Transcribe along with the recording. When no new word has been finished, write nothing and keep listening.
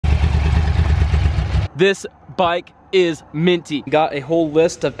This bike is minty. Got a whole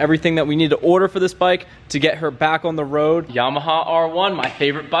list of everything that we need to order for this bike to get her back on the road. Yamaha R1, my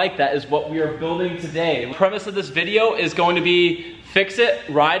favorite bike. That is what we are building today. The premise of this video is going to be fix it,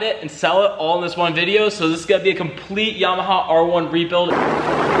 ride it, and sell it all in this one video. So this is gonna be a complete Yamaha R1 rebuild.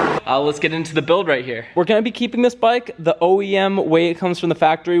 Let's get into the build right here. We're gonna be keeping this bike the OEM way it comes from the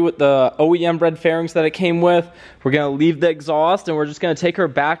factory with the OEM red fairings that it came with. We're gonna leave the exhaust and we're just gonna take her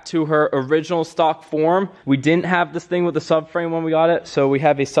back to her original stock form. We didn't have this thing with the subframe when we got it, so we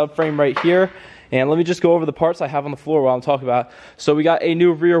have a subframe right here. And let me just go over the parts I have on the floor while I'm talking about it. So we got a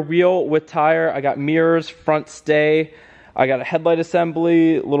new rear wheel with tire. I got mirrors, front stay. I got a headlight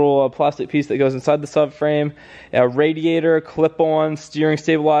assembly, little plastic piece that goes inside the subframe, a radiator, clip-on, steering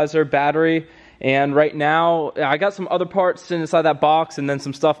stabilizer, battery, and right now, I got some other parts inside that box and then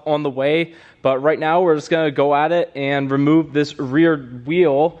some stuff on the way, but right now we're just gonna go at it and remove this rear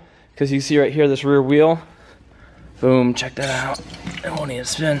wheel, because you see right here, this rear wheel. Boom, check that out. It won't even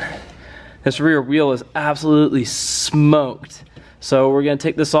spin. This rear wheel is absolutely smoked. So we're gonna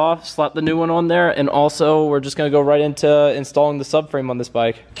take this off, slap the new one on there, and also we're just gonna go right into installing the subframe on this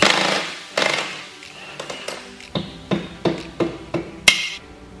bike.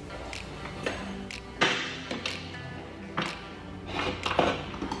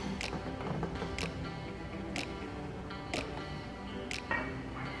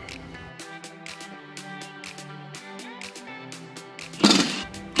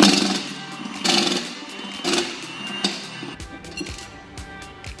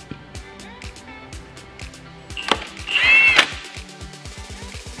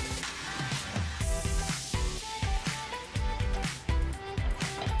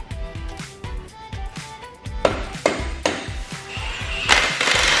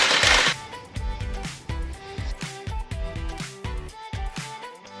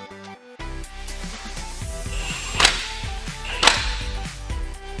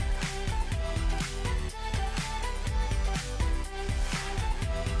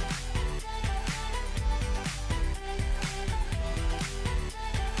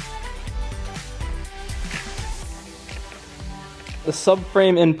 The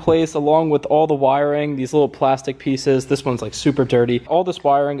subframe in place along with all the wiring, these little plastic pieces. This one's like super dirty. All this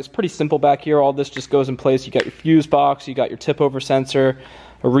wiring is pretty simple back here. All this just goes in place. You got your fuse box, you got your tip over sensor,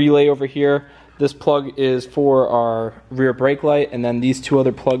 a relay over here. This plug is for our rear brake light, and then these two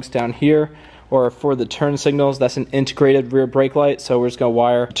other plugs down here or for the turn signals. That's an integrated rear brake light, so we're just gonna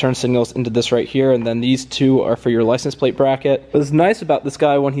wire turn signals into this right here, and then these two are for your license plate bracket. What's nice about this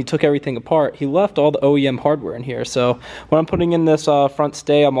guy, when he took everything apart, he left all the OEM hardware in here. So when I'm putting in this front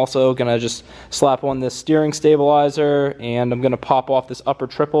stay, I'm also gonna just slap on this steering stabilizer, and I'm gonna pop off this upper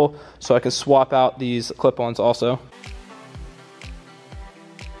triple so I can swap out these clip-ons also.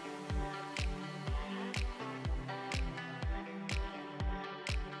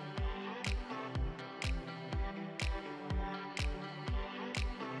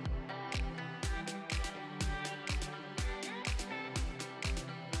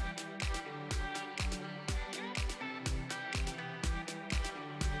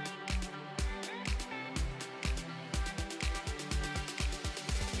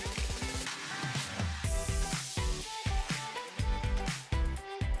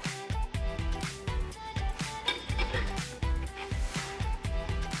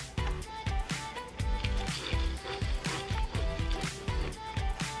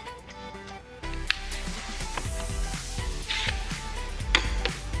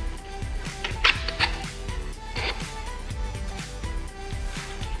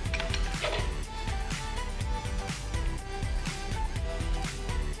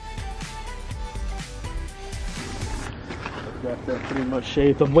 Got that pretty much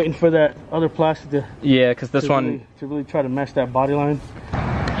shaped. I'm waiting for that other plastic to because this one really try to match that body line.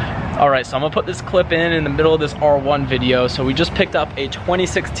 All right, so I'm gonna put this clip in the middle of this R1 video. So we just picked up a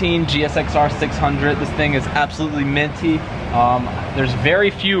 2016 GSXR 600. This thing is absolutely minty. There's very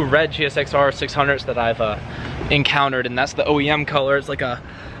few red GSXR 600s that I've encountered, and that's the OEM color. It's like a,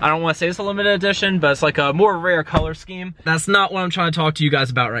 I don't want to say it's a limited edition, but it's like a more rare color scheme. That's not what I'm trying to talk to you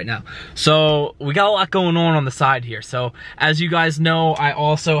guys about right now. So we got a lot going on the side here. So as you guys know, I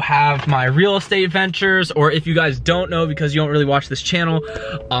also have my real estate ventures, or if you guys don't know because you don't really watch this channel,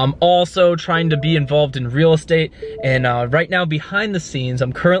 I'm also trying to be involved in real estate. And right now behind the scenes,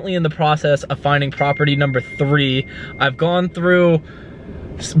 I'm currently in the process of finding property number 3. I've gone through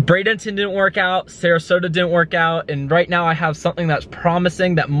Bradenton didn't work out, Sarasota didn't work out, and right now I have something that's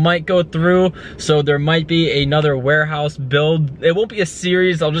promising that might go through, so there might be another warehouse build. It won't be a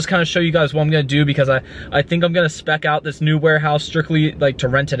series, I'll just kind of show you guys what I'm gonna do, because I think I'm gonna spec out this new warehouse strictly like to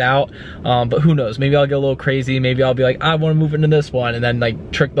rent it out, but who knows, maybe I'll get a little crazy, maybe I'll be like, I wanna move into this one, and then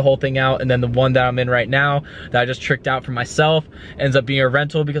like trick the whole thing out, and then the one that I'm in right now, that I just tricked out for myself, ends up being a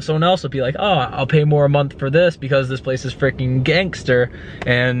rental because someone else will be like, oh, I'll pay more a month for this because this place is freaking gangster,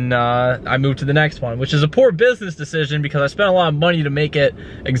 and I moved to the next one, which is a poor business decision because I spent a lot of money to make it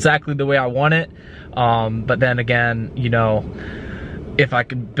exactly the way I want it. But then again, you know, if I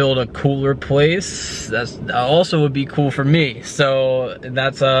could build a cooler place, that also would be cool for me. So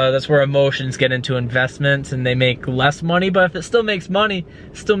that's where emotions get into investments, and they make less money, but if it still makes money,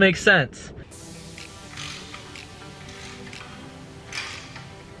 it still makes sense.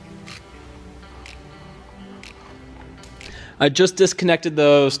 I just disconnected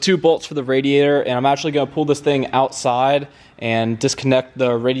those 2 bolts for the radiator, and I'm actually gonna pull this thing outside and disconnect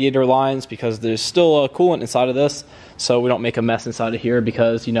the radiator lines because there's still a coolant inside of this, so we don't make a mess inside of here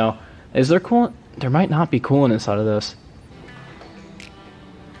because, you know, is there coolant? There might not be coolant inside of this.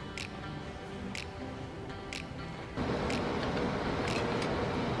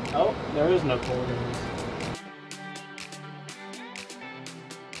 Oh, there is no coolant in this.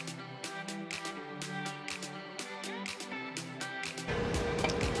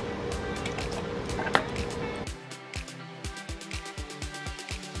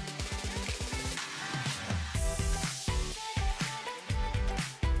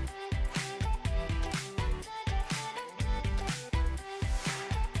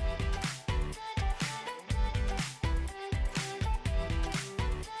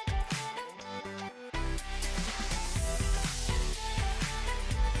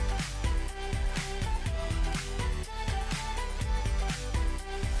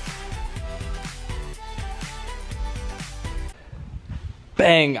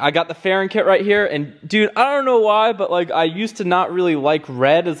 Bang, I got the fairing kit right here, and dude, I don't know why, but like I used to not really like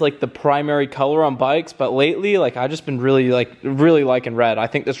red as like the primary color on bikes, but lately like I just been really liking red. I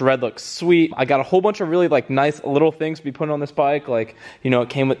think this red looks sweet. I got a whole bunch of really like nice little things to be put on this bike, like, you know, it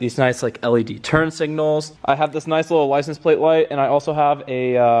came with these nice like LED turn signals. I have this nice little license plate light, and I also have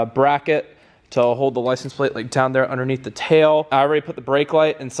a bracket to hold the license plate like down there underneath the tail. I already put the brake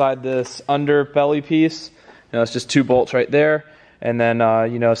light inside this underbelly piece. You know, it's just 2 bolts right there. And then,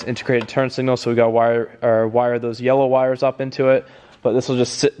 you know, it's integrated turn signal, so we got to wire those yellow wires up into it. But this will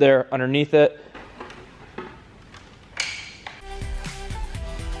just sit there underneath it.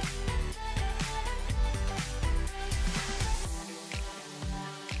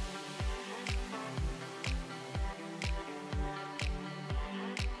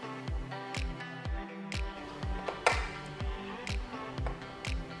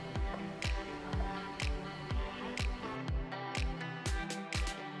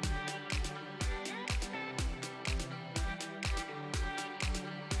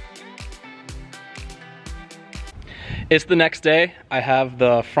 It's the next day. I have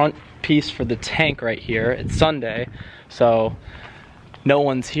the front piece for the tank right here. It's Sunday, so no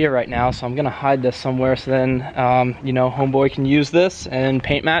one's here right now, so I'm gonna hide this somewhere so then, you know, homeboy can use this and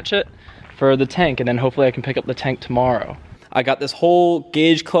paint match it for the tank, and then hopefully I can pick up the tank tomorrow. I got this whole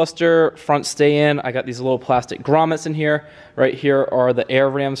gauge cluster front stay in. I got these little plastic grommets in here. Right here are the air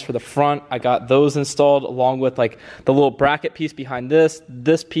rams for the front. I got those installed along with like the little bracket piece behind this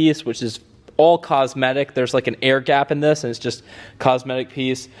piece, which is all cosmetic. There's like an air gap in this, and it's just cosmetic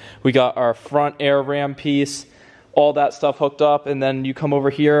piece. We got our front air ram piece, all that stuff hooked up, and then you come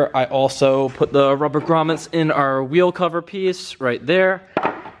over here. I also put the rubber grommets in our wheel cover piece right there,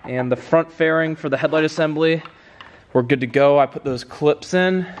 and the front fairing for the headlight assembly. We're good to go. I put those clips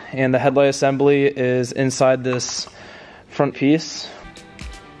in, and the headlight assembly is inside this front piece.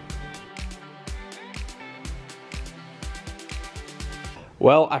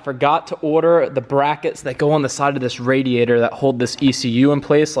 Well, I forgot to order the brackets that go on the side of this radiator that hold this ECU in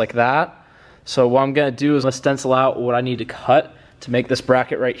place like that. So what I'm gonna do is I'll stencil out what I need to cut to make this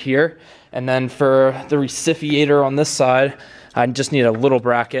bracket right here. And then for the recificator on this side, I just need a little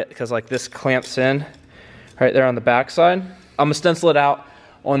bracket because like this clamps in right there on the back side. I'm gonna stencil it out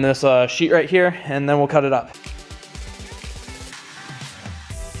on this sheet right here, and then we'll cut it up.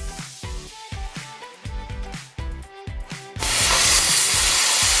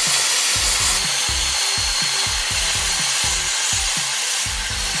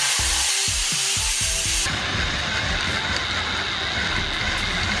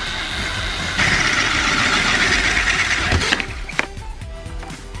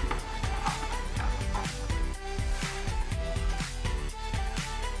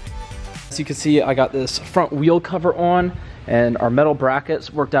 As you can see, I got this front wheel cover on, and our metal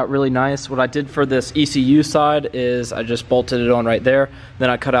brackets worked out really nice. What I did for this ECU side is I just bolted it on right there. Then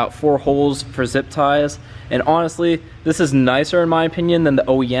I cut out 4 holes for zip ties. And honestly, this is nicer in my opinion than the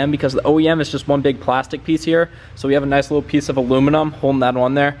OEM, because the OEM is just one big plastic piece here. So we have a nice little piece of aluminum holding that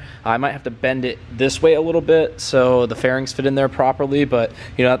on there. I might have to bend it this way a little bit so the fairings fit in there properly, but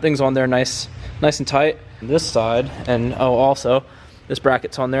you know, that thing's on there nice and tight. This side, and oh, also this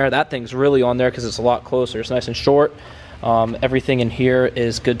bracket's on there. That thing's really on there because it's a lot closer. It's nice and short. Everything in here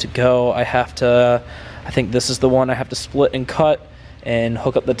is good to go. I think this is the one I have to split and cut and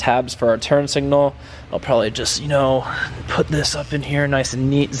hook up the tabs for our turn signal. I'll probably just, you know, put this up in here nice and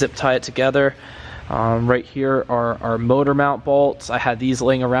neat, zip tie it together. Right here are our motor mount bolts. I had these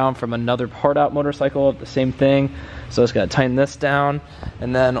laying around from another part out motorcycle, the same thing. So I just gotta tighten this down.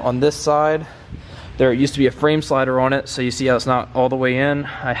 And then on this side, there used to be a frame slider on it, so you see how it's not all the way in.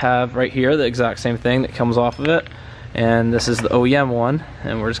 I have right here the exact same thing that comes off of it, and this is the OEM one,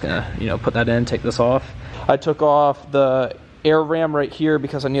 and we're just gonna, you know, put that in, take this off. I took off the air ram right here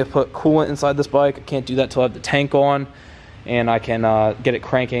because I need to put coolant inside this bike. I can't do that till I have the tank on, and I can get it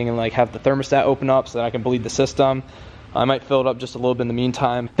cranking and like have the thermostat open up so that I can bleed the system. I might fill it up just a little bit in the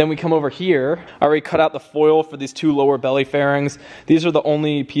meantime. Then we come over here. I already cut out the foil for these 2 lower belly fairings. These are the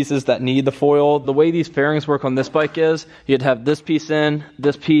only pieces that need the foil. The way these fairings work on this bike is you'd have this piece in,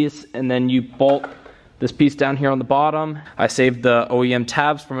 this piece, and then you bolt this piece down here on the bottom. I saved the OEM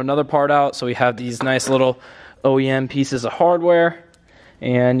tabs from another part out, so we have these nice little OEM pieces of hardware.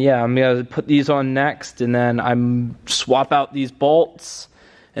 And yeah, I'm gonna put these on next, and then I'm swap out these bolts,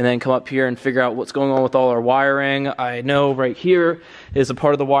 and then come up here and figure out what's going on with all our wiring. I know right here is a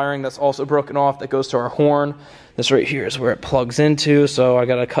part of the wiring that's also broken off that goes to our horn. This right here is where it plugs into, so I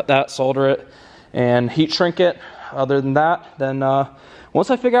gotta cut that, solder it, and heat shrink it. Other than that, then once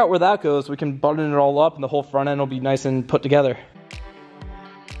I figure out where that goes, we can button it all up and the whole front end will be nice and put together.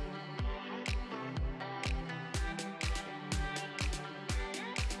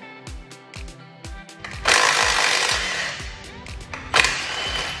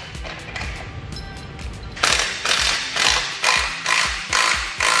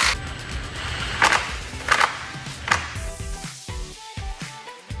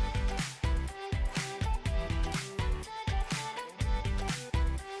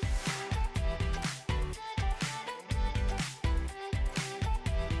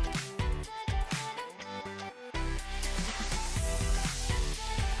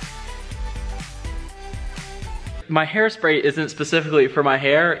 My hairspray isn't specifically for my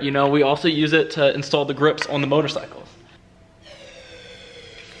hair. You know, we also use it to install the grips on the motorcycles.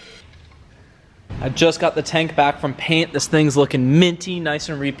 I just got the tank back from paint. This thing's looking minty, nice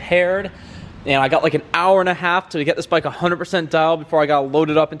and repaired. And I got like an hour and a half to get this bike 100% dialed before I got to load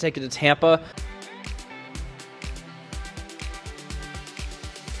it up and take it to Tampa.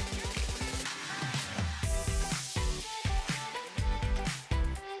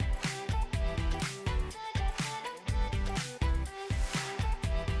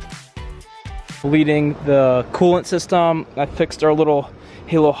 Bleeding the coolant system. I fixed our little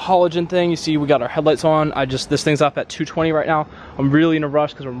halo halogen thing. You see we got our headlights on. This thing's up at 220 right now. I'm really in a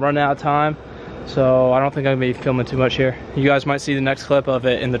rush because I'm running out of time, so I don't think I'm gonna be filming too much here. You guys might see the next clip of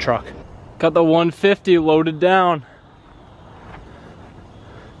it in the truck. Got the 150 loaded down.